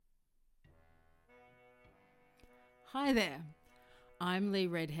Hi there, I'm Lee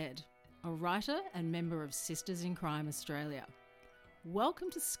Redhead, a writer and member of Sisters in Crime Australia.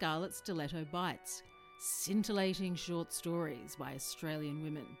 Welcome to Scarlet Stiletto Bites, scintillating short stories by Australian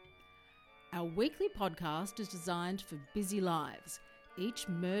women. Our weekly podcast is designed for busy lives. Each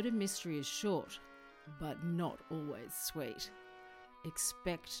murder mystery is short, but not always sweet.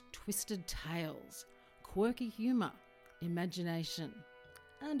 Expect twisted tales, quirky humour, imagination,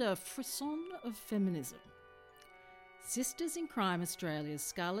 and a frisson of feminism. Sisters in Crime Australia's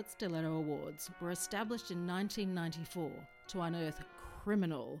Scarlet Stiletto Awards were established in 1994 to unearth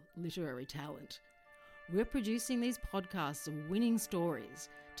criminal literary talent. We're producing these podcasts of winning stories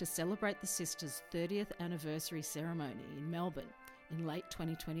to celebrate the Sisters' 30th anniversary ceremony in Melbourne in late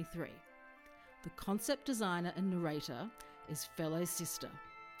 2023. The concept designer and narrator is fellow sister,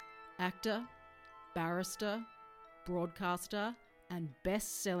 actor, barrister, broadcaster, and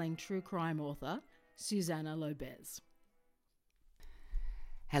best-selling true crime author Susanna Lobez.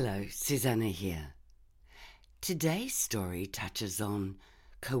 Hello, Susanna here. Today's story touches on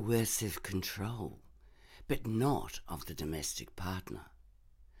coercive control, but not of the domestic partner.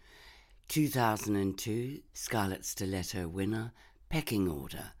 2002 Scarlet Stiletto winner Pecking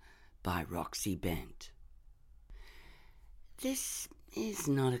Order by Roxxy Bent. This is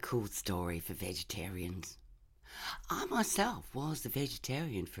not a cool story for vegetarians. I myself was a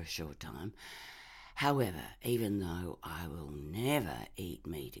vegetarian for a short time. However, even though I will never eat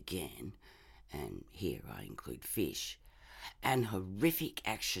meat again, and here I include fish, an horrific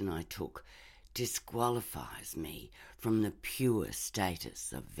action I took disqualifies me from the pure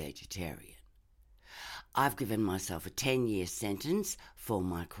status of vegetarian. I've given myself a 10-year sentence for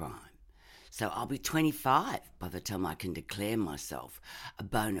my crime, so I'll be 25 by the time I can declare myself a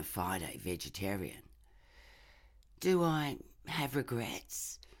bona fide vegetarian. Do I have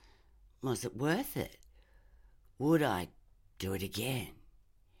regrets? Was it worth it? Would I do it again?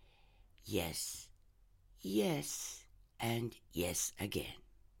 Yes, and yes again.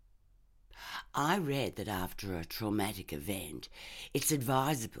 I read that after a traumatic event, it's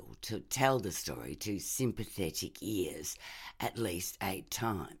advisable to tell the story to sympathetic ears at least 8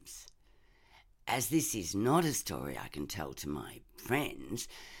 times. As this is not a story I can tell to my friends,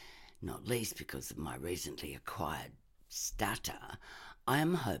 not least because of my recently acquired stutter, I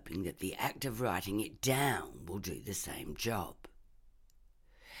am hoping that the act of writing it down will do the same job.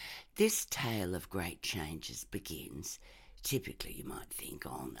 This tale of great changes begins, typically you might think,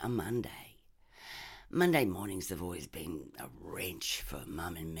 on a Monday. Monday mornings have always been a wrench for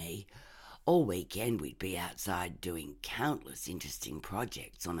Mum and me. All weekend we'd be outside doing countless interesting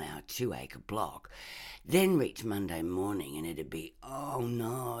projects on our 2-acre block, then reach Monday morning and it'd be, oh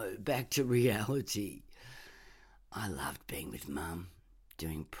no, back to reality. I loved being with Mum,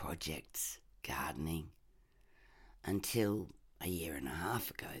 doing projects, gardening, until a year and a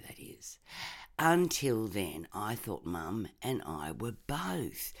half ago, that is. Until then, I thought Mum and I were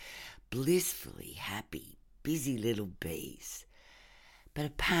both blissfully happy, busy little bees. But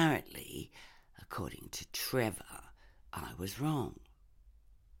apparently, according to Trevor, I was wrong.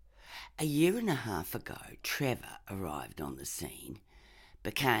 A year and a half ago, Trevor arrived on the scene,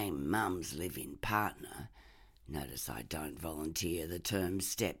 became Mum's live-in partner. Notice I don't volunteer the term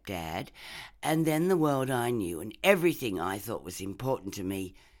stepdad. And then the world I knew and everything I thought was important to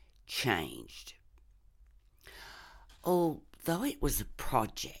me changed. Although it was a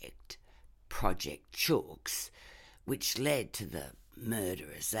project, Project Chooks, which led to the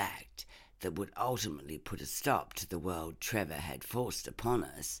murderous act that would ultimately put a stop to the world Trevor had forced upon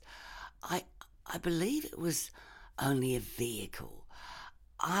us, I believe it was only a vehicle.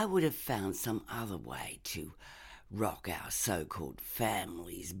 I would have found some other way to rock our so-called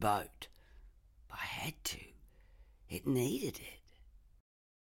family's boat. I had to. It needed it.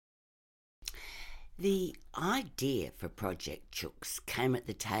 The idea for Project Chooks came at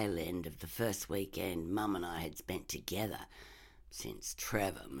the tail end of the first weekend Mum and I had spent together since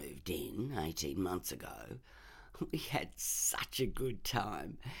Trevor moved in 18 months ago. We had such a good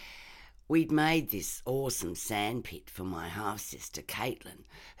time. We'd made this awesome sandpit for my half-sister Caitlin,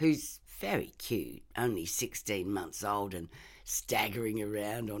 who's very cute, only 16 months old and staggering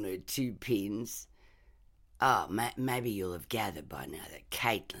around on her 2 pins. Maybe you'll have gathered by now that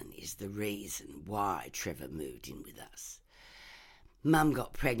Caitlin is the reason why Trevor moved in with us. Mum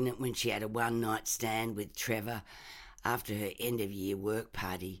got pregnant when she had a one-night stand with Trevor after her end-of-year work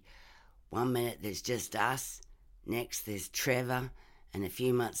party. One minute there's just us, next there's Trevor, and a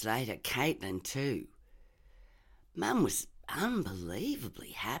few months later Caitlin too. Mum was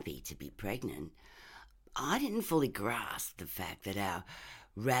unbelievably happy to be pregnant. I didn't fully grasp the fact that our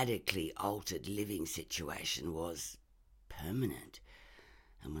radically altered living situation was permanent.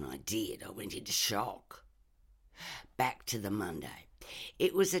 And when I did, I went into shock. Back to the Monday.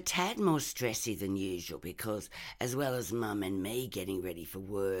 It was a tad more stressy than usual because, as well as Mum and me getting ready for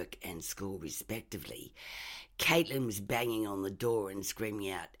work and school respectively, Caitlin was banging on the door and screaming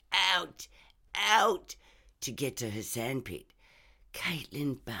out, "Out! Out!" to get to her sandpit.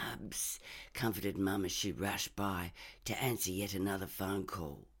 "Caitlin, Bubs," comforted Mum as she rushed by to answer yet another phone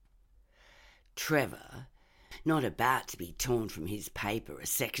call. Trevor, not about to be torn from his paper a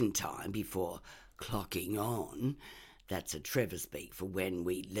second time before clocking on, that's a Trevor speak for when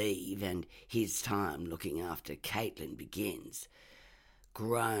we leave and his time looking after Caitlin begins,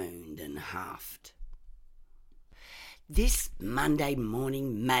 groaned and huffed. "This Monday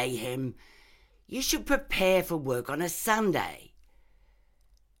morning mayhem, you should prepare for work on a Sunday."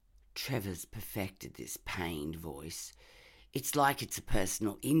 Trevor's perfected this pained voice. It's like it's a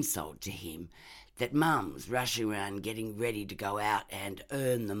personal insult to him that Mum's rushing around getting ready to go out and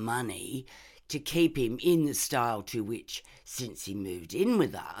earn the money to keep him in the style to which, since he moved in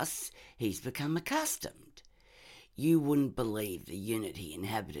with us, he's become accustomed. You wouldn't believe the unit he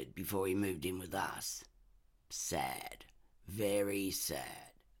inhabited before he moved in with us. Sad. Very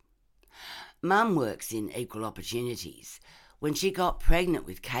sad. Mum works in equal opportunities. When she got pregnant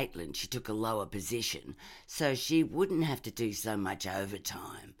with Caitlin, she took a lower position so she wouldn't have to do so much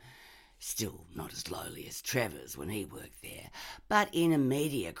overtime. Still not as lowly as Trevor's when he worked there, but in a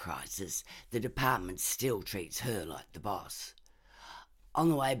media crisis, the department still treats her like the boss. On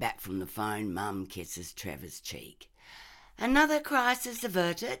the way back from the phone, Mum kisses Trevor's cheek. "Another crisis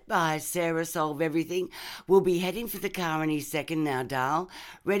averted by Sarah Solve Everything. We'll be heading for the car any second now, Dal.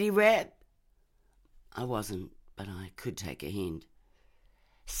 Ready, Rep?" I wasn't, but I could take a hint.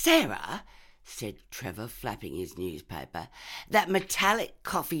 "Sarah," said Trevor, flapping his newspaper, "that metallic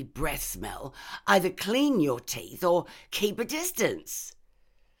coffee breath smell. Either clean your teeth or keep a distance."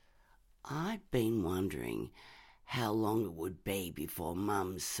 I'd been wondering how long it would be before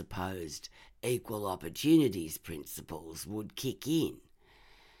Mum's supposed equal opportunities principles would kick in.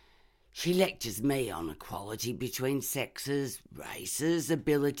 She lectures me on equality between sexes, races,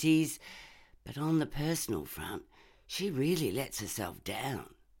 abilities, but on the personal front, she really lets herself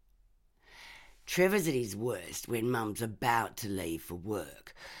down. Trevor's at his worst when Mum's about to leave for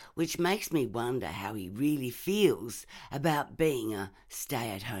work, which makes me wonder how he really feels about being a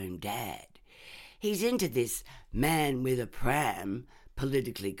stay-at-home dad. He's into this man with a pram,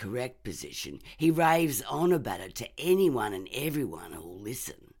 politically correct position. He raves on about it to anyone and everyone who'll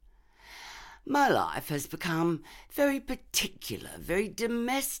listen. "My life has become very particular, very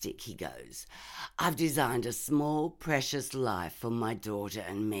domestic," he goes. "I've designed a small, precious life for my daughter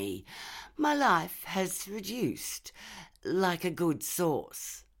and me. My life has reduced, like a good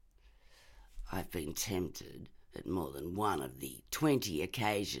sauce." I've been tempted, at more than one of the 20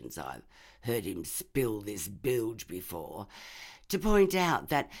 occasions I've heard him spill this bilge before, to point out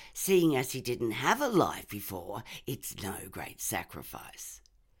that, seeing as he didn't have a life before, it's no great sacrifice.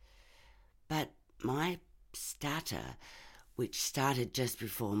 But my stutter, which started just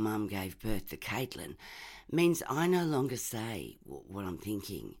before Mum gave birth to Caitlin, means I no longer say what I'm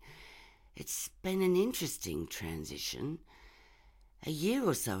thinking. It's been an interesting transition. A year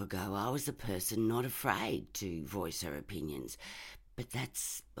or so ago, I was a person not afraid to voice her opinions, but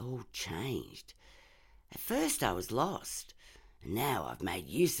that's all changed. At first I was lost, and now I've made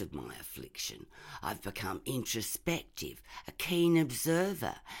use of my affliction. I've become introspective, a keen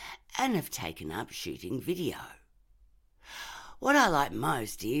observer, and have taken up shooting video. What I like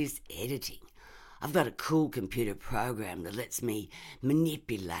most is editing. I've got a cool computer program that lets me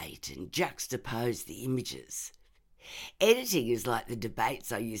manipulate and juxtapose the images. Editing is like the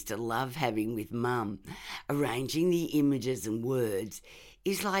debates I used to love having with Mum. Arranging the images and words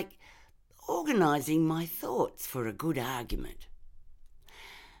is like organising my thoughts for a good argument.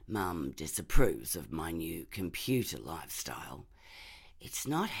 Mum disapproves of my new computer lifestyle. It's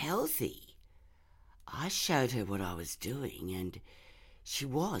not healthy. I showed her what I was doing and she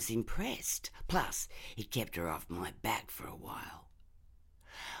was impressed. Plus, it kept her off my back for a while.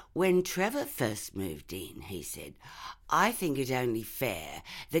 When Trevor first moved in, he said, "I think it only fair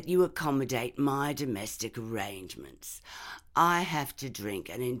that you accommodate my domestic arrangements. I have to drink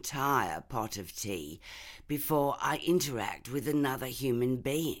an entire pot of tea before I interact with another human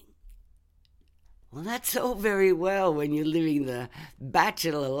being." "Well, that's all very well when you're living the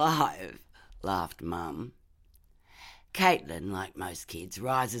bachelor life," laughed Mum. Caitlin, like most kids,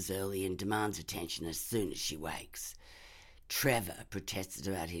 rises early and demands attention as soon as she wakes. Trevor protested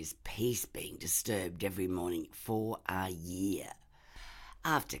about his peace being disturbed every morning for a year.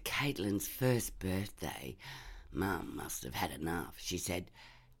 After Caitlin's first birthday, Mum must have had enough. She said,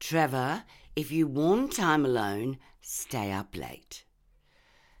 "Trevor, if you want time alone, stay up late."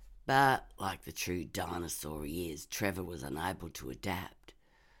 But like the true dinosaur he is, Trevor was unable to adapt.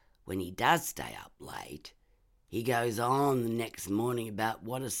 When he does stay up late, he goes on the next morning about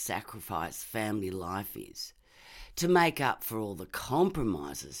what a sacrifice family life is. To make up for all the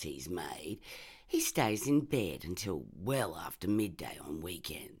compromises he's made, he stays in bed until well after midday on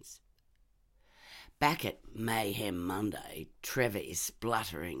weekends. Back at Mayhem Monday, Trevor is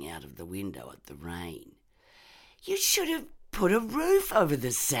spluttering out of the window at the rain. "You should have put a roof over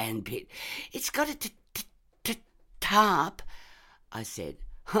the sandpit. It's got a tarp," I said.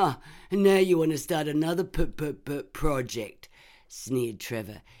 "Huh, and now you want to start another project," sneered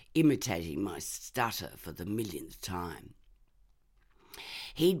Trevor, imitating my stutter for the millionth time.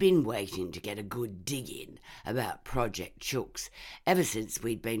 He'd been waiting to get a good dig in about Project Chooks ever since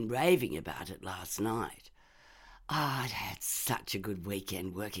we'd been raving about it last night. I'd had such a good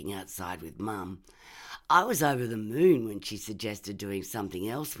weekend working outside with Mum. I was over the moon when she suggested doing something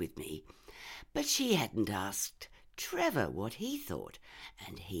else with me, but she hadn't asked Trevor what he thought,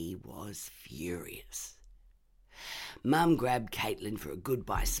 and he was furious. Mum grabbed Caitlin for a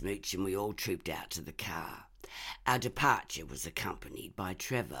goodbye smooch and we all trooped out to the car. Our departure was accompanied by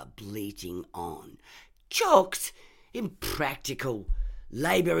Trevor bleating on. "Chooks? Impractical,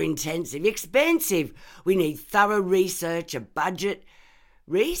 labour-intensive, expensive. We need thorough research, a budget."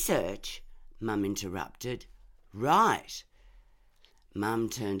 "Research?" Mum interrupted. "Right." Mum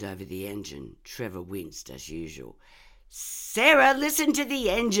turned over the engine. Trevor winced as usual. "Sarah, listen to the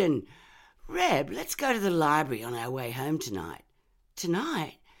engine." "Reb, let's go to the library on our way home tonight."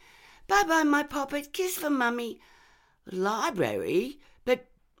 "Tonight? Bye-bye, my poppet. Kiss for Mummy." "Library? But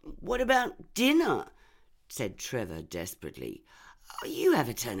what about dinner?" said Trevor desperately. "Oh, you have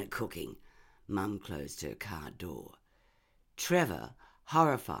a turn at cooking." Mum closed her car door. Trevor,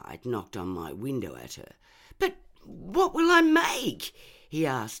 horrified, knocked on my window at her. "But what will I make?" he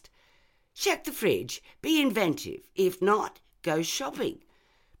asked. "Check the fridge. Be inventive. If not, go shopping."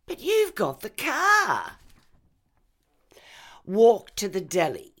 "But you've got the car." "Walk to the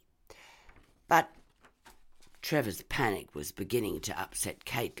deli." But Trevor's panic was beginning to upset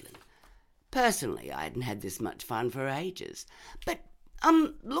Caitlin. Personally, I hadn't had this much fun for ages. "But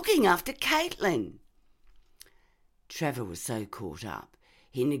I'm looking after Caitlin." Trevor was so caught up,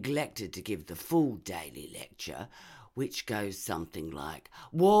 he neglected to give the full daily lecture, which goes something like,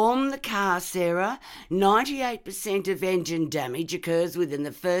 "Warm the car, Sarah. 98% of engine damage occurs within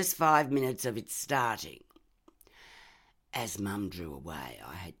the first 5 minutes of its starting." As Mum drew away,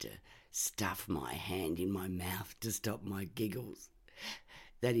 I had to stuff my hand in my mouth to stop my giggles.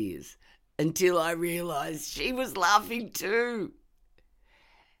 That is, until I realised she was laughing too.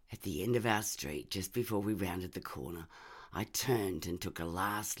 At the end of our street, just before we rounded the corner, I turned and took a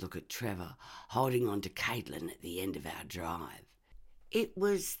last look at Trevor, holding on to Caitlin at the end of our drive. It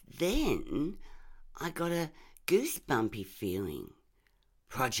was then I got a goosebumpy feeling.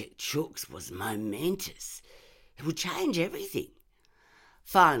 Project Chooks was momentous. It would change everything.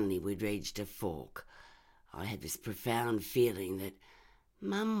 Finally, we'd reached a fork. I had this profound feeling that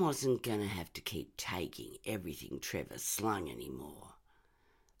Mum wasn't going to have to keep taking everything Trevor slung anymore.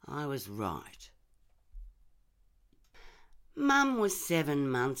 I was right. Mum was 7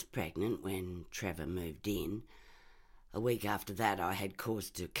 months pregnant when Trevor moved in. A week after that, I had cause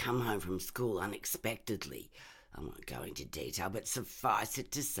to come home from school unexpectedly. I won't go into detail, but suffice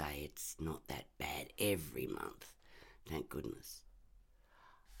it to say it's not that bad every month. Thank goodness.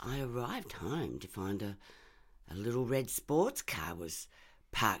 I arrived home to find a little red sports car was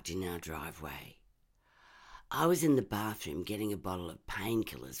parked in our driveway. I was in the bathroom getting a bottle of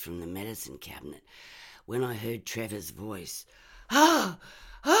painkillers from the medicine cabinet when I heard Trevor's voice. "Oh,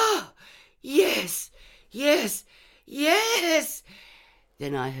 yes, yes, yes."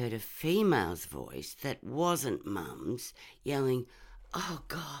 Then I heard a female's voice that wasn't Mum's yelling, "Oh,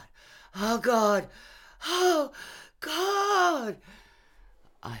 God, oh, God, oh, God."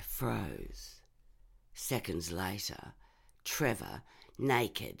 I froze. Seconds later, Trevor,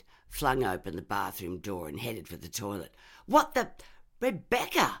 naked, flung open the bathroom door and headed for the toilet. "What the...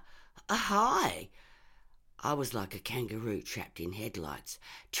 Rebecca! Hi!" I was like a kangaroo trapped in headlights.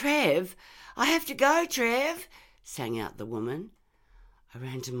 "Trev! I have to go, Trev!" sang out the woman. I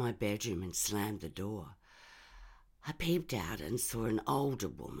ran to my bedroom and slammed the door. I peeped out and saw an older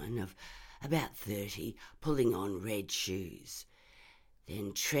woman of about 30 pulling on red shoes.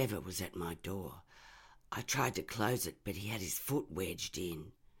 Then Trevor was at my door. I tried to close it, but he had his foot wedged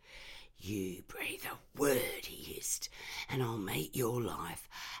in. "You breathe a word," he hissed, "and I'll make your life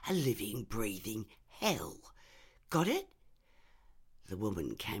a living, breathing hell." Got it?" The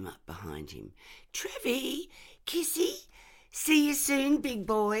woman came up behind him. "Trevi, kissy, see you soon, big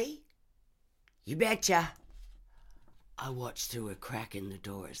boy." "You betcha." I watched through a crack in the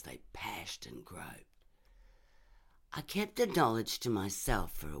door as they pashed and groped. I kept the knowledge to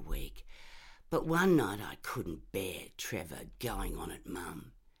myself for a week, but one night I couldn't bear Trevor going on at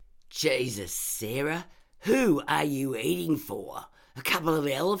Mum. "Jesus, Sarah, who are you eating for? A couple of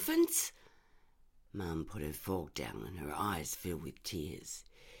elephants?" Mum put her fork down and her eyes filled with tears.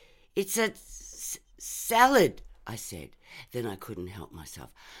 "It's a salad," I said. Then I couldn't help myself.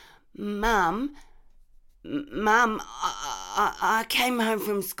 Mum, I came home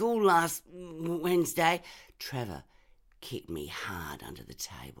from school last Wednesday." Trevor kicked me hard under the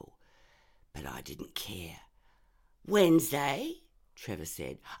table, but I didn't care. "Wednesday?" Trevor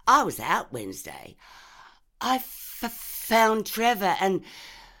said. "I was out Wednesday. I found Trevor and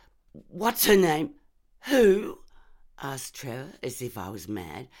what's her name." "Who?" asked Trevor, as if I was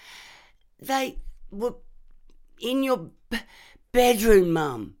mad. "They were in your bedroom,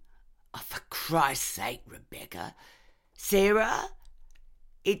 Mum." "Oh, for Christ's sake, Rebecca." "Sarah,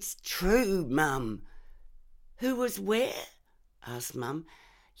 it's true, Mum." "Who was where?" asked Mum.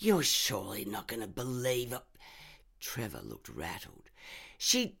 "You're surely not going to believe it." Trevor looked rattled.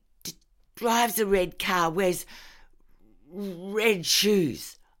 "She drives a red car, wears red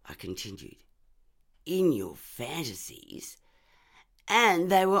shoes," I continued. "In your fantasies,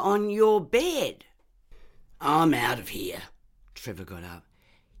 and they were on your bed." "I'm out of here." Trevor got up.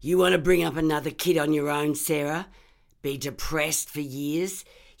 "You want to bring up another kid on your own, Sarah? Be depressed for years?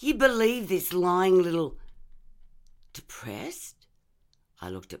 You believe this lying little..." "Depressed?" I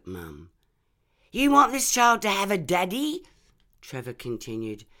looked at Mum. "You want this child to have a daddy?" Trevor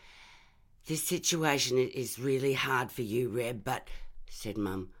continued. "This situation is really hard for you, Reb, but..." said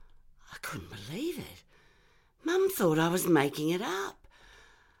Mum. I couldn't believe it. Mum thought I was making it up.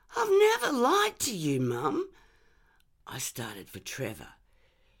 "I've never lied to you, Mum." I started for Trevor.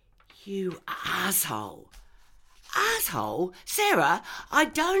 "You asshole." "Asshole? Sarah, I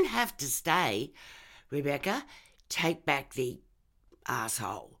don't have to stay." "Rebecca, take back the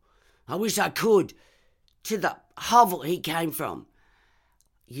asshole." "I wish I could. To the hovel he came from."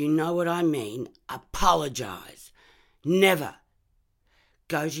 "You know what I mean. Apologise." "Never."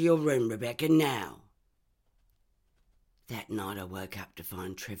 "Go to your room, Rebecca, now." That night I woke up to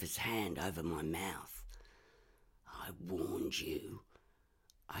find Trevor's hand over my mouth. "I warned you."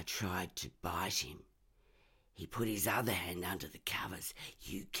 I tried to bite him. He put his other hand under the covers.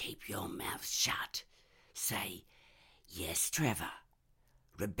 "You keep your mouth shut. Say, yes, Trevor.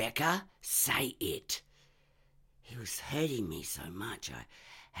 Rebecca, say it." He was hurting me so much I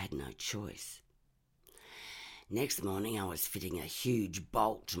had no choice. Next morning I was fitting a huge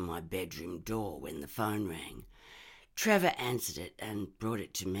bolt to my bedroom door when the phone rang. Trevor answered it and brought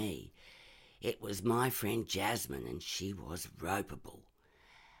it to me. It was my friend Jasmine, and she was ropeable.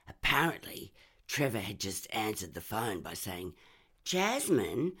 Apparently, Trevor had just answered the phone by saying,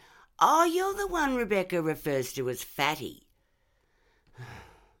 "Jasmine? Oh, you're the one Rebecca refers to as Fatty."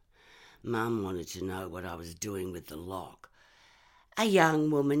 Mum wanted to know what I was doing with the lock. "A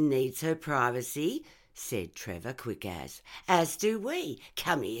young woman needs her privacy," said Trevor, quick as do we.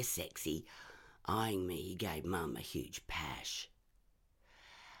 "Come here, sexy." Eyeing me, he gave Mum a huge pash.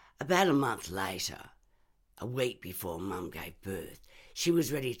 About a month later, a week before Mum gave birth, she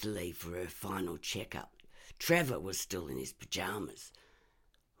was ready to leave for her final checkup. Trevor was still in his pyjamas.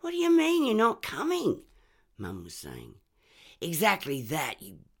 "What do you mean you're not coming?" Mum was saying. "Exactly that,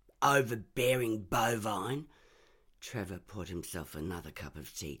 you overbearing bovine." Trevor poured himself another cup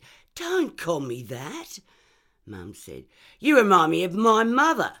of tea. "Don't call me that," Mum said. "You remind me of my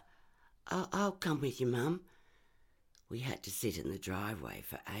mother." I'll come with you, Mum." We had to sit in the driveway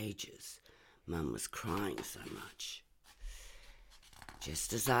for ages. Mum was crying so much.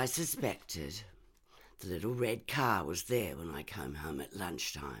 Just as I suspected, the little red car was there when I came home at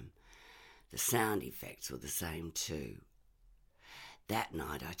lunchtime. The sound effects were the same too. That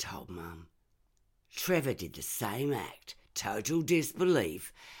night I told Mum. Trevor did the same act, total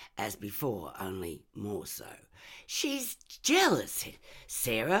disbelief, as before, only more so. "She's jealous,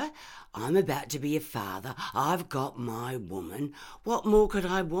 Sarah. I'm about to be a father. I've got my woman. What more could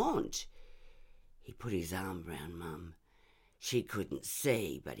I want?" He put his arm round Mum. She couldn't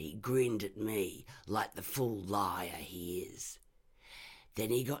see, but he grinned at me like the fool liar he is. Then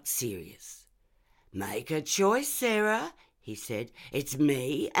he got serious. "Make a choice, Sarah," he said. "It's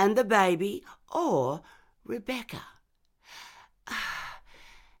me and the baby, or Rebecca."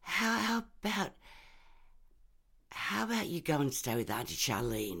 How about you go and stay with Auntie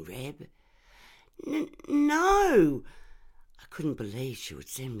Charlene, Reb?" No. I couldn't believe she would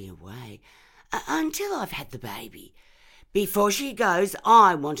send me away. Until I've had the baby. Before she goes,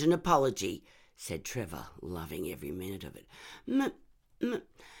 I want an apology, said Trevor, loving every minute of it.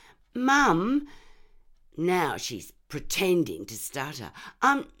 Mum. Now she's pretending to stutter.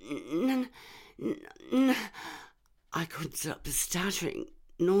 I couldn't stop the stuttering,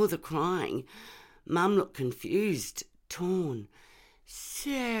 nor the crying. Mum looked confused, torn.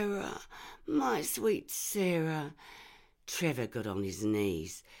 Sarah, my sweet Sarah. Trevor got on his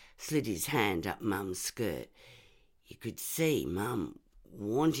knees, slid his hand up Mum's skirt. You could see Mum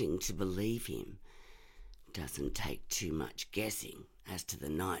wanting to believe him. Doesn't take too much guessing as to the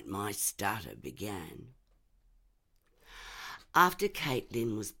night my stutter began. After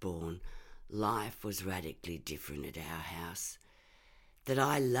Caitlin was born, life was radically different at our house. That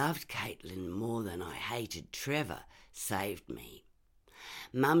I loved Caitlin more than I hated Trevor saved me.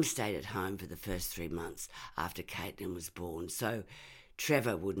 Mum stayed at home for the first 3 months after Caitlin was born, so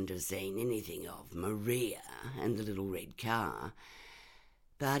Trevor wouldn't have seen anything of Maria and the little red car.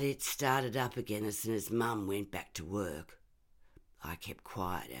 But it started up again as soon as Mum went back to work. I kept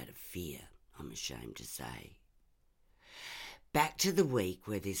quiet out of fear, I'm ashamed to say. Back to the week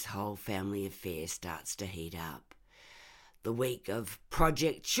where this whole family affair starts to heat up. The week of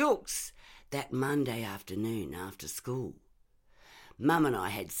Project Chooks, that Monday afternoon after school. Mum and I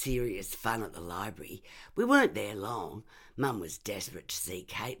had serious fun at the library. We weren't there long. Mum was desperate to see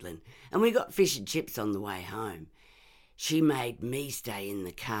Caitlin, and we got fish and chips on the way home. She made me stay in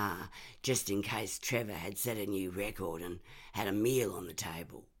the car just in case Trevor had set a new record and had a meal on the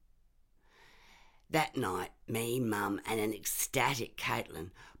table. That night, me, Mum and an ecstatic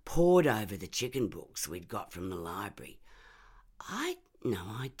Caitlin pored over the chicken books we'd got from the library. I'd no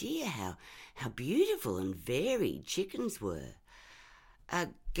idea how beautiful and varied chickens were. A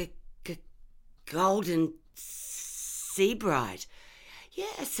golden Seabright.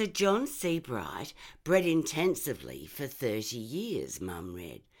 Yeah, Sir John Seabright, bred intensively for 30 years, Mum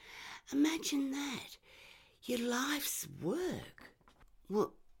read. Imagine that. Your life's work.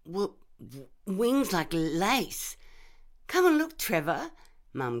 Wings like lace. Come and look, Trevor,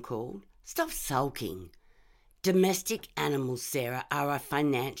 Mum called. Stop sulking. Domestic animals, Sarah, are a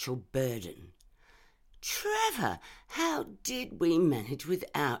financial burden. Trevor, how did we manage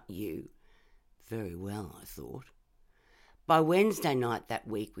without you? Very well, I thought. By Wednesday night that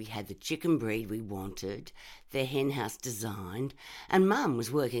week, we had the chicken breed we wanted, the hen house designed, and Mum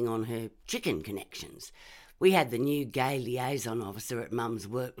was working on her chicken connections. We had the new gay liaison officer at Mum's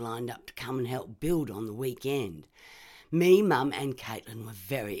work lined up to come and help build on the weekend. Me, Mum and Caitlin were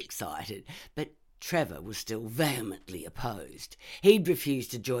very excited, but Trevor was still vehemently opposed. He'd refused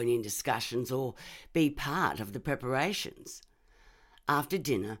to join in discussions or be part of the preparations. After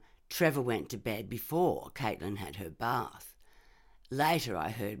dinner, Trevor went to bed before Caitlin had her bath. Later I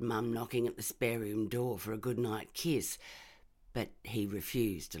heard Mum knocking at the spare room door for a good-night kiss, but he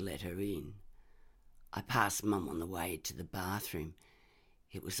refused to let her in. I passed Mum on the way to the bathroom.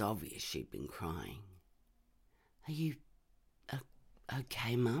 It was obvious she'd been crying. Are you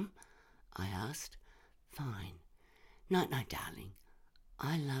okay, Mum? I asked. Fine. No, darling.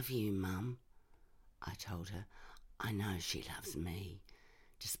 I love you, Mum, I told her. I know she loves me,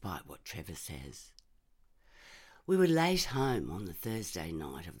 despite what Trevor says. We were late home on the Thursday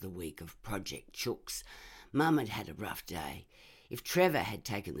night of the week of Project Chooks. Mum had had a rough day. If Trevor had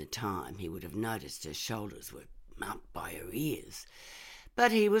taken the time, he would have noticed her shoulders were up by her ears.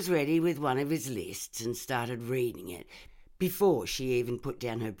 But he was ready with one of his lists and started reading it before she even put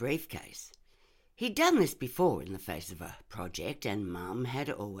down her briefcase. He'd done this before in the face of a project, and Mum had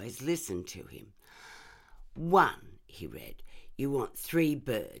always listened to him. 1, he read, you want 3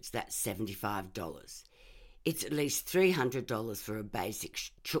 birds, that's $75. It's at least $300 for a basic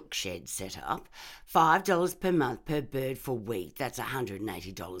chook shed setup, $5 per month per bird for wheat, that's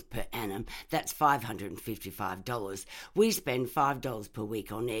 $180 per annum, that's $555. We spend $5 per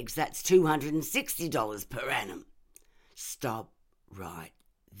week on eggs, that's $260 per annum. Stop right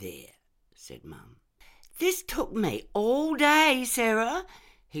there, said Mum. This took me all day, Sarah,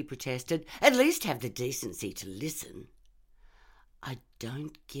 he protested. At least have the decency to listen. I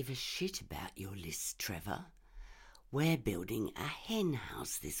don't give a shit about your list, Trevor. We're building a hen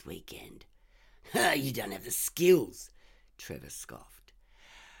house this weekend. You don't have the skills, Trevor scoffed.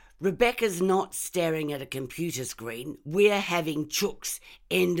 Rebecca's not staring at a computer screen. We're having chooks.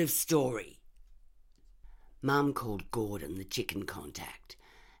 End of story. Mum called Gordon, the chicken contact,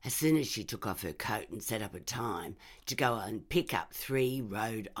 as soon as she took off her coat and set up a time to go and pick up 3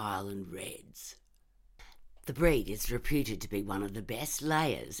 Rhode Island Reds. The breed is reputed to be one of the best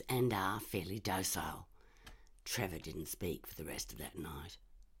layers and are fairly docile. Trevor didn't speak for the rest of that night.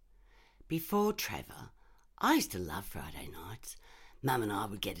 Before Trevor, I used to love Friday nights. Mum and I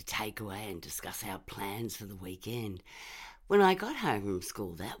would get a takeaway and discuss our plans for the weekend. When I got home from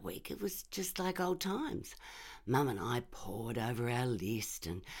school that week, it was just like old times. Mum and I pored over our list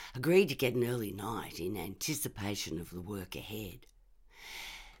and agreed to get an early night in anticipation of the work ahead.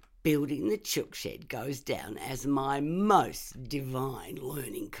 Building the chook shed goes down as my most divine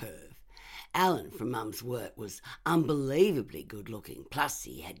learning curve. Alan from Mum's work was unbelievably good looking, plus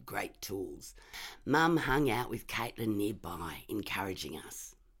he had great tools. Mum hung out with Caitlin nearby, encouraging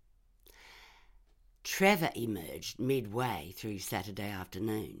us. Trevor emerged midway through Saturday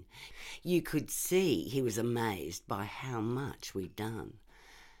afternoon. You could see he was amazed by how much we'd done.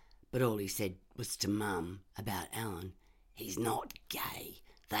 But all he said was to Mum about Alan, "He's not gay.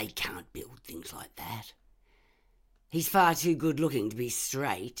 They can't build things like that." "He's far too good looking to be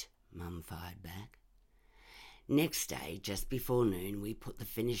straight," Mum fired back. Next day, just before noon, we put the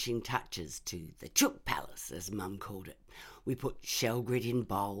finishing touches to the chook palace, as Mum called it. We put shell grit in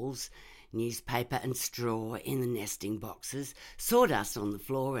bowls, newspaper and straw in the nesting boxes, sawdust on the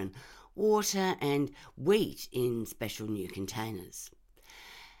floor, and water and wheat in special new containers.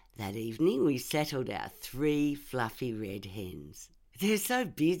 That evening, we settled our 3 fluffy red hens. They're so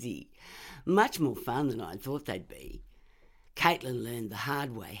busy, much more fun than I thought they'd be. Caitlin learned the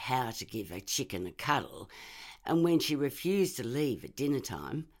hard way how to give a chicken a cuddle, and when she refused to leave at dinner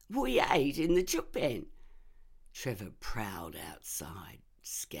time, we ate in the chook pen. Trevor prowled outside,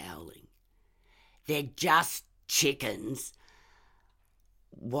 scowling. "They're just chickens.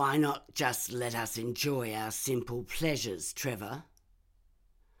 Why not just let us enjoy our simple pleasures, Trevor?"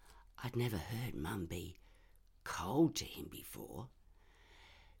 I'd never heard Mum be cold to him before.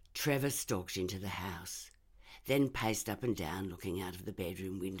 Trevor stalked into the house, then paced up and down looking out of the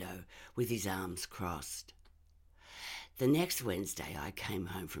bedroom window with his arms crossed. The next Wednesday I came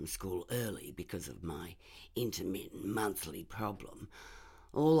home from school early because of my intermittent monthly problem.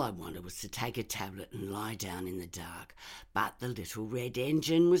 All I wanted was to take a tablet and lie down in the dark, but the little red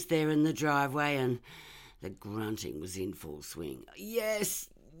engine was there in the driveway and the grunting was in full swing. "Yes,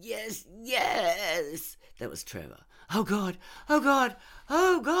 yes, yes!" That was Trevor. "Oh God, oh God,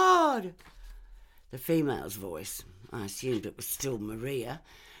 oh God!" The female's voice, I assumed it was still Maria,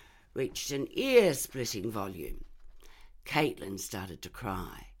 reached an ear-splitting volume. Caitlin started to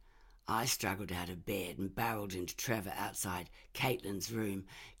cry. I struggled out of bed and barreled into Trevor outside Caitlin's room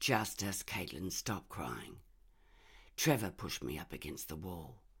just as Caitlin stopped crying. Trevor pushed me up against the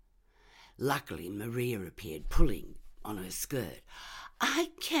wall. Luckily, Maria appeared, pulling on her skirt.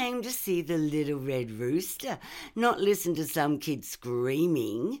 "I came to see the little red rooster, not listen to some kid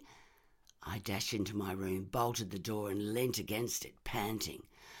screaming." I dashed into my room, bolted the door and leant against it, panting.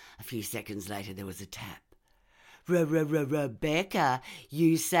 A few seconds later there was a tap. "Rebecca,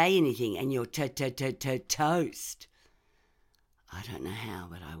 you say anything and you're toast." I don't know how,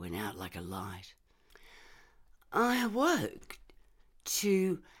 but I went out like a light. I awoke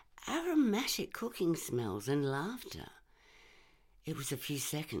to aromatic cooking smells and laughter. It was a few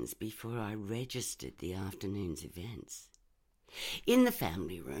seconds before I registered the afternoon's events. In the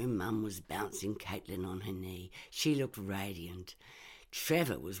family room, Mum was bouncing Caitlin on her knee. She looked radiant.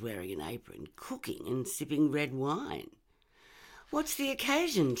 Trevor was wearing an apron, cooking and sipping red wine. "What's the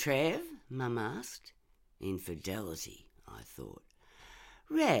occasion, Trev?" Mum asked. Infidelity, I thought.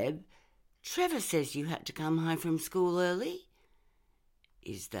 "Reb, Trevor says you had to come home from school early."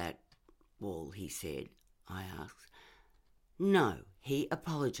 "Is that all he said?" I asked. "No, he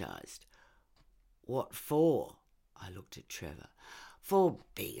apologised." "What for?" I looked at Trevor. "For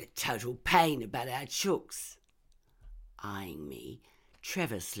being a total pain about our chooks." Eyeing me,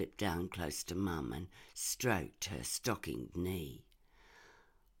 Trevor slipped down close to Mum and stroked her stockinged knee.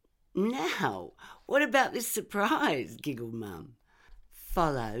 "Now, what about this surprise?" giggled Mum.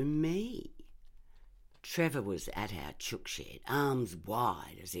 "Follow me." Trevor was at our chook shed, arms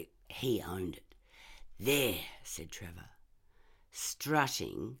wide as if he owned it. "There," said Trevor.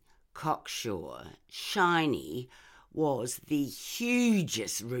 Strutting, cocksure, shiny, was the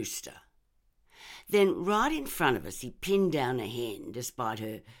hugest rooster. Then right in front of us he pinned down a hen despite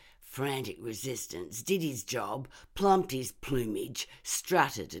her frantic resistance, did his job, plumped his plumage,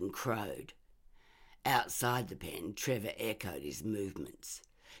 strutted and crowed. Outside the pen, Trevor echoed his movements.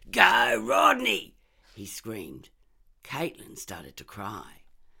 "Go, Rodney!" he screamed. Caitlin started to cry.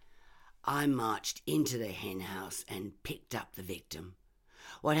 I marched into the hen house and picked up the victim.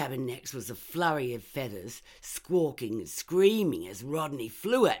 What happened next was a flurry of feathers, squawking and screaming as Rodney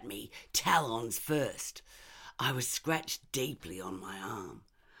flew at me, talons first. I was scratched deeply on my arm.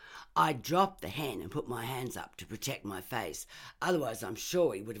 I dropped the hen and put my hands up to protect my face. Otherwise, I'm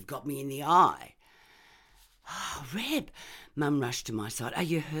sure he would have got me in the eye. "Oh, Reb," Mum rushed to my side. "Are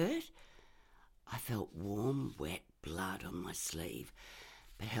you hurt?" I felt warm, wet blood on my sleeve,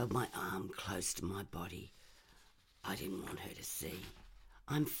 but held my arm close to my body. I didn't want her to see.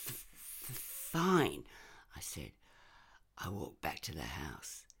 "I'm fine," I said. I walked back to the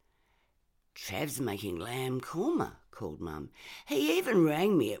house. "Trav's making lamb korma," called Mum. "He even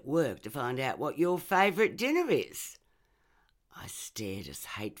rang me at work to find out what your favourite dinner is." I stared as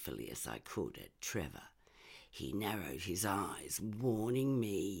hatefully as I could at Trevor. He narrowed his eyes, warning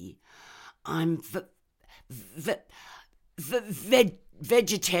me. "I'm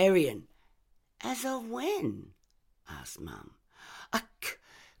vegetarian." "As of when?" asked Mum. "I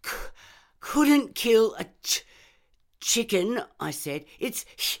couldn't kill a chicken," I said. "It's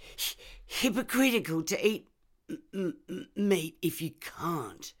hypocritical to eat meat if you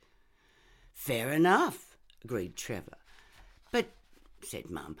can't." "Fair enough," agreed Trevor. "But," said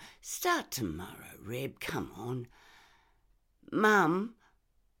Mum, "start tomorrow, Reb, come on." "Mum,"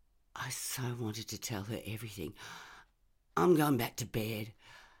 I so wanted to tell her everything. "I'm going back to bed."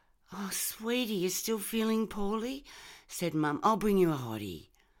 "Oh, sweetie, you're still feeling poorly?" said Mum. "I'll bring you a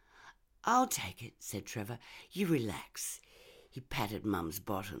hottie." "I'll take it," said Trevor. "You relax." He patted Mum's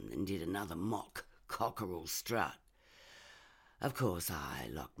bottom and did another mock cockerel strut. Of course, I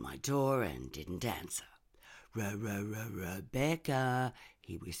locked my door and didn't answer. "Rebecca,"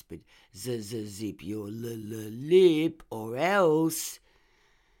 he whispered, "zip your lip or else."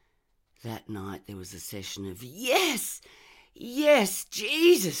 That night there was a session of "Yes, yes,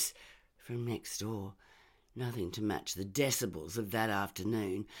 Jesus" from next door. Nothing to match the decibels of that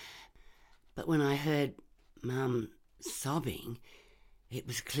afternoon. But when I heard Mum sobbing, it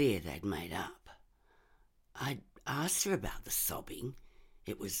was clear they'd made up. I'd asked her about the sobbing.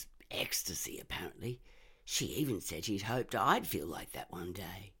 It was ecstasy, apparently. She even said she'd hoped I'd feel like that one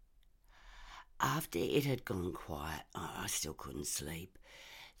day. After it had gone quiet, I still couldn't sleep.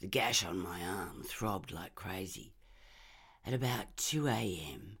 The gash on my arm throbbed like crazy. At about 2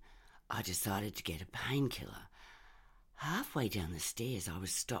 a.m, I decided to get a painkiller. Halfway down the stairs, I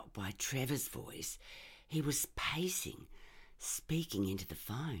was stopped by Trevor's voice. He was pacing, speaking into the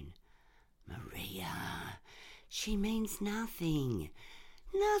phone. "Maria, she means nothing.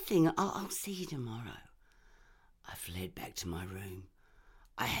 Nothing. I'll see you tomorrow." I fled back to my room.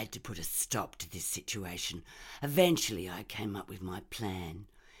 I had to put a stop to this situation. Eventually, I came up with my plan.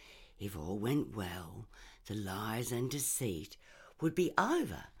 If all went well, the lies and deceit would be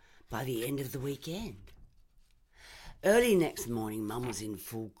over by the end of the weekend. Early next morning, Mum was in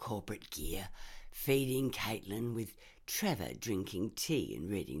full corporate gear, feeding Caitlin with Trevor drinking tea and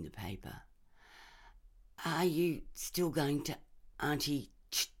reading the paper. "Are you still going to Auntie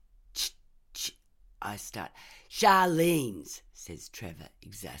I start. "Charlene's," says Trevor,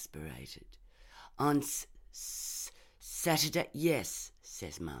 exasperated. "On Saturday?" "Yes,"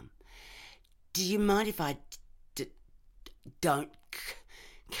 says Mum. "Do you mind if I don't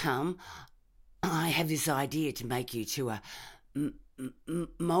come? I have this idea to make you to a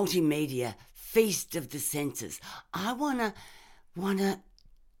multimedia feast of the senses. I wanna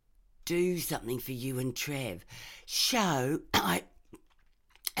do something for you and Trev. Show I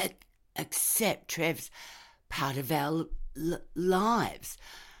accept Trev's part of our lives."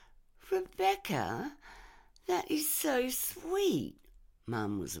 "Rebecca, that is so sweet."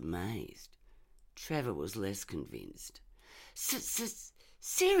 Mum was amazed. Trevor was less convinced.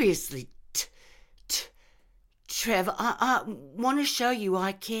 "Seriously, Trevor, I want to show you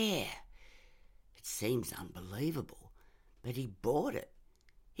I care." It seems unbelievable, but he bought it.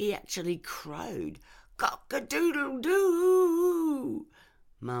 He actually crowed, "Cock-a-doodle-doo."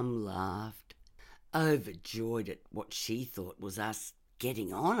 Mum laughed, overjoyed at what she thought was us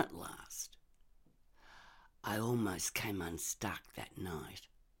getting on at last. I almost came unstuck that night.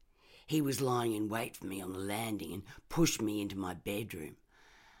 He was lying in wait for me on the landing and pushed me into my bedroom.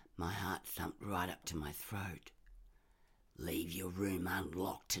 My heart thumped right up to my throat. "Leave your room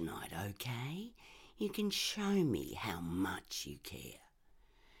unlocked tonight, okay? You can show me how much you care."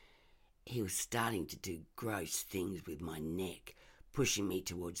 He was starting to do gross things with my neck, pushing me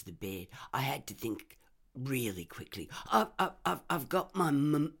towards the bed. I had to think really quickly. I've got my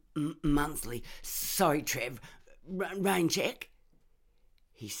monthly. Sorry, Trev. Rain check."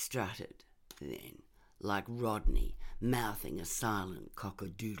 He strutted, then, like Rodney, mouthing a silent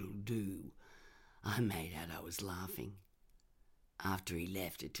cock-a-doodle-doo. I made out I was laughing. After he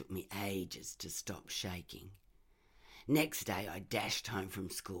left, it took me ages to stop shaking. Next day, I dashed home from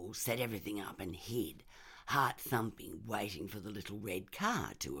school, set everything up and hid, heart thumping, waiting for the little red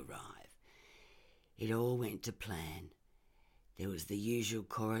car to arrive. It all went to plan. There was the usual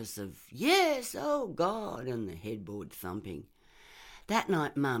chorus of, "Yes, oh God," and the headboard thumping. That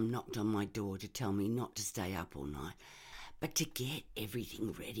night Mum knocked on my door to tell me not to stay up all night, but to get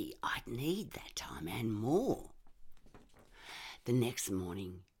everything ready I'd need that time and more. The next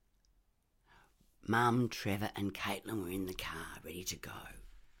morning, Mum, Trevor and Caitlin were in the car ready to go.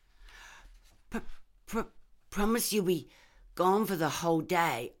 Promise you'll be gone for the whole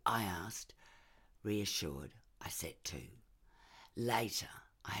day?" I asked. Reassured, I set to. Later,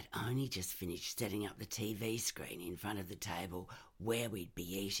 I had only just finished setting up the TV screen in front of the table where we'd be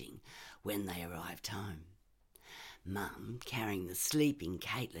eating when they arrived home. Mum, carrying the sleeping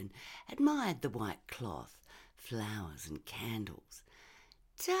Caitlin, admired the white cloth, flowers and candles.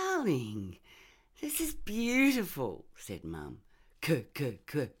 "Darling, this is beautiful," said Mum.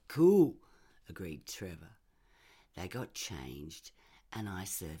 Cool," agreed Trevor. They got changed and I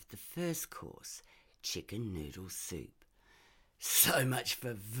served the first course, chicken noodle soup. "So much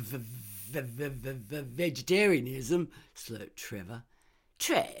for vegetarianism," slurped Trevor.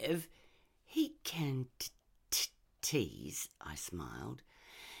 "Trev, he can tease," I smiled.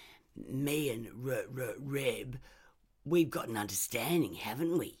 "Me and Reb, we've got an understanding,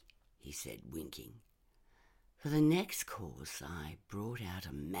 haven't we?" he said, winking. For the next course, I brought out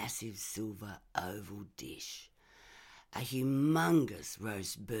a massive silver oval dish, a humongous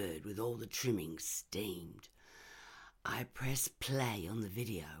roast bird with all the trimmings steamed. I pressed play on the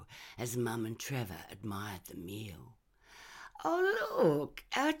video as Mum and Trevor admired the meal. "Oh, look,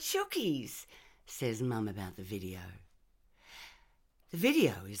 our chookies," says Mum about the video. The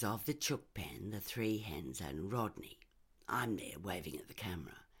video is of the chook pen, the three hens and Rodney. I'm there waving at the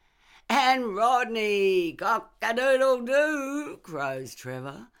camera. "And Rodney, cock-a-doodle-doo," crows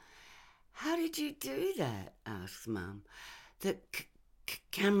Trevor. "How did you do that?" asks Mum. "The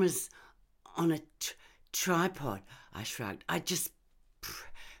camera's on a tripod," I shrugged. "I just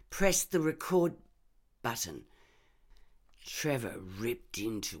pressed the record button." Trevor ripped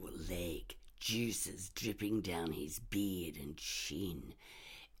into a leg, juices dripping down his beard and chin.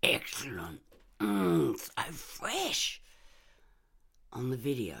 "Excellent. So fresh." On the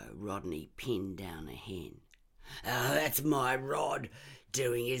video, Rodney pinned down a hen. "Oh, that's my Rod,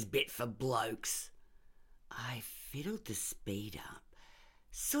 doing his bit for blokes." I fiddled the speed up.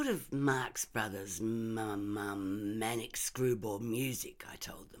 "Sort of Marx Brothers manic screwball music," I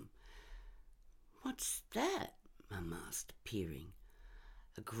told them. "What's that?" Mum asked, peering.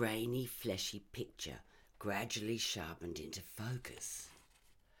 A grainy, fleshy picture gradually sharpened into focus.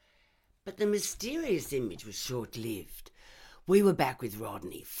 But the mysterious image was short-lived. We were back with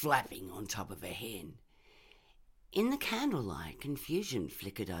Rodney flapping on top of a hen. In the candlelight, confusion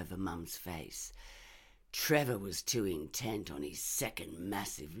flickered over Mum's face. Trevor was too intent on his second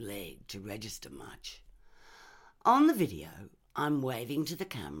massive leg to register much. On the video, I'm waving to the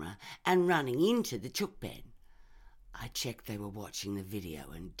camera and running into the chook pen. I checked they were watching the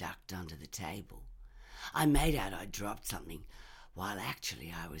video and ducked under the table. I made out I'd dropped something, while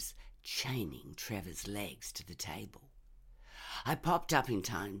actually I was chaining Trevor's legs to the table. I popped up in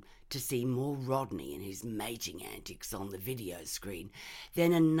time to see more Rodney and his mating antics on the video screen,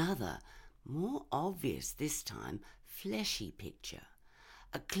 then another, more obvious this time, fleshy picture.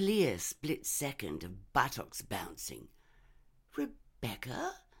 A clear split second of buttocks bouncing.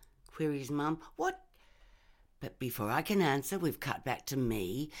 "Rebecca?" queries Mum. "What?" But before I can answer, we've cut back to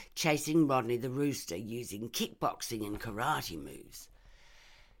me chasing Rodney the rooster using kickboxing and karate moves.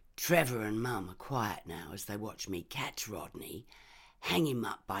 Trevor and Mum are quiet now as they watch me catch Rodney, hang him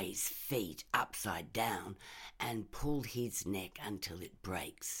up by his feet upside down, and pull his neck until it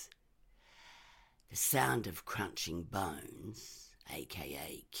breaks. The sound of crunching bones,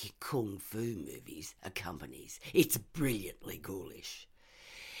 aka kung fu movies, accompanies. It's brilliantly ghoulish.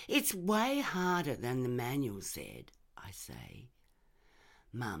 "It's way harder than the manual said," I say.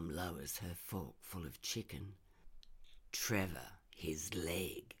 Mum lowers her fork full of chicken. Trevor, his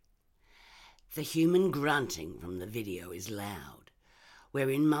leg. The human grunting from the video is loud. We're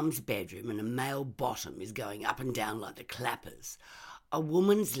in Mum's bedroom and a male bottom is going up and down like the clappers. A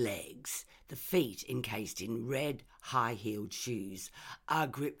woman's legs, the feet encased in red high-heeled shoes, are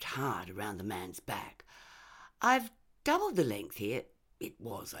gripped hard around the man's back. "I've doubled the length here." It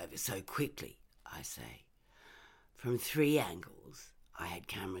was over so quickly, I say. From 3 angles, I had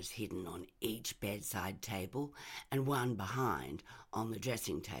cameras hidden on each bedside table and one behind on the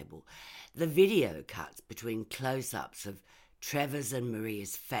dressing table. The video cuts between close-ups of Trevor's and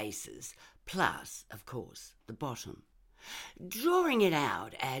Maria's faces, plus, of course, the bottom. Drawing it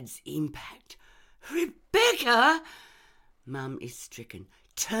out adds impact. Rebecca! Mum is stricken.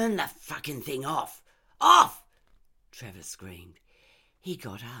 Turn the fucking thing off! Off! Trevor screamed. He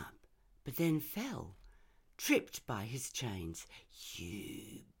got up, but then fell, tripped by his chains.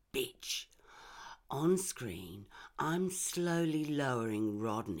 You bitch! On screen, I'm slowly lowering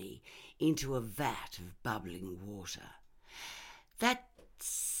Rodney into a vat of bubbling water. That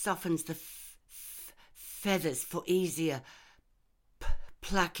softens the feathers for easier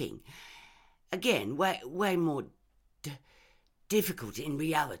plucking. Again, way more difficult in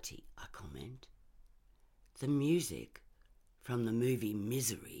reality, I comment. The music from the movie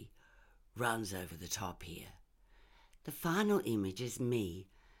Misery runs over the top here. The final image is me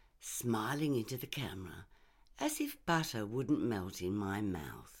smiling into the camera as if butter wouldn't melt in my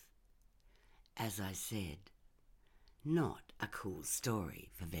mouth. As I said, not a cool story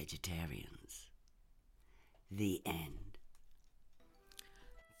for vegetarians. The end.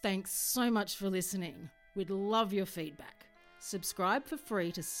 Thanks so much for listening. We'd love your feedback. Subscribe for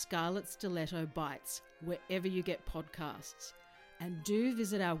free to Scarlet Stiletto Bites wherever you get podcasts. And do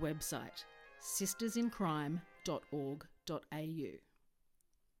visit our website, sistersincrime.org.au.